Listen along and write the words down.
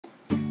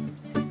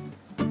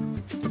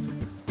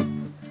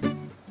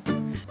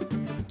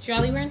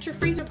Jolly Rancher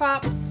freezer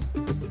pops.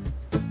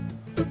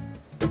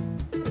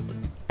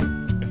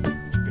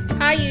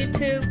 Hi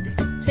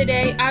YouTube.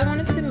 Today I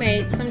wanted to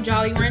make some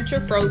Jolly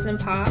Rancher frozen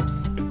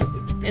pops.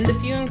 And the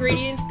few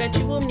ingredients that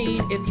you will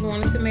need if you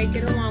wanted to make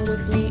it along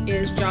with me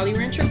is Jolly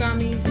Rancher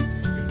gummies,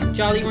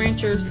 Jolly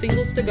Rancher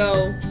singles to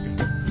go,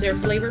 their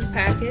flavored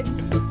packets,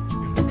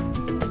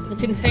 a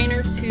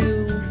container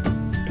to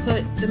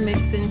put the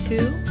mix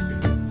into,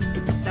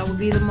 that will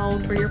be the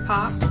mold for your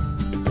pops,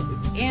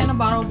 and a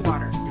bottle of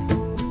water.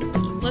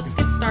 Let's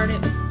get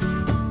started.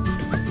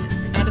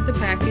 Out of the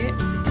packet,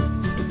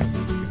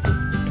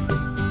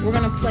 we're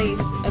going to place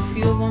a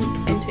few of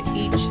them into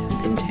each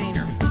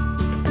container.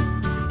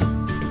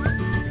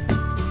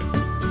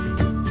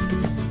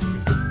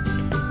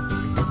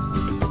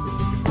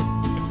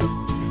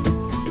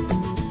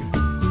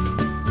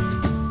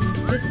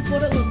 This is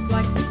what it looks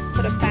like.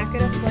 Put a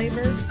packet of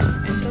flavor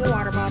into the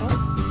water bottle.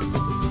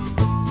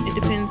 It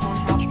depends on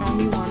how strong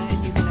you want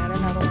it. You can add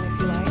another one if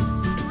you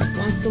like.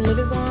 Once the lid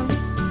is on,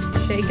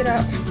 shake it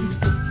up.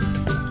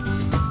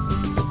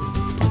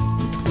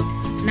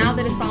 Now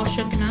that it's all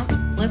shooken up,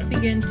 let's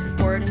begin to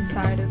pour it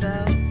inside of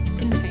the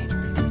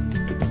containers.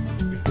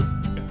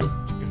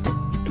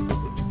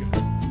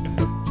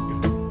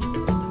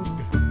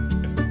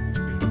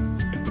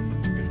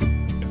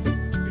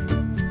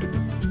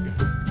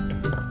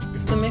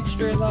 The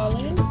mixture is all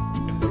in.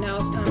 Now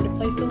it's time to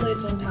place the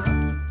lids on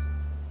top.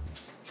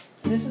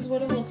 This is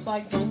what it looks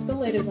like once the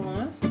lid is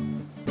on.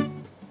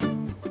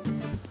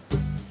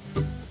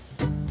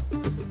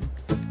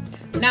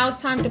 Now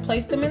it's time to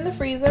place them in the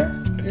freezer.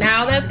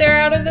 Now that they're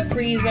out of the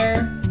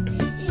freezer,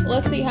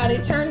 let's see how they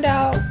turned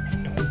out.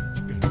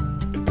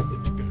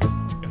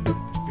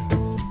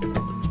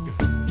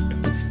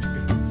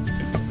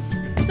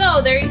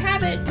 So there you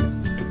have it.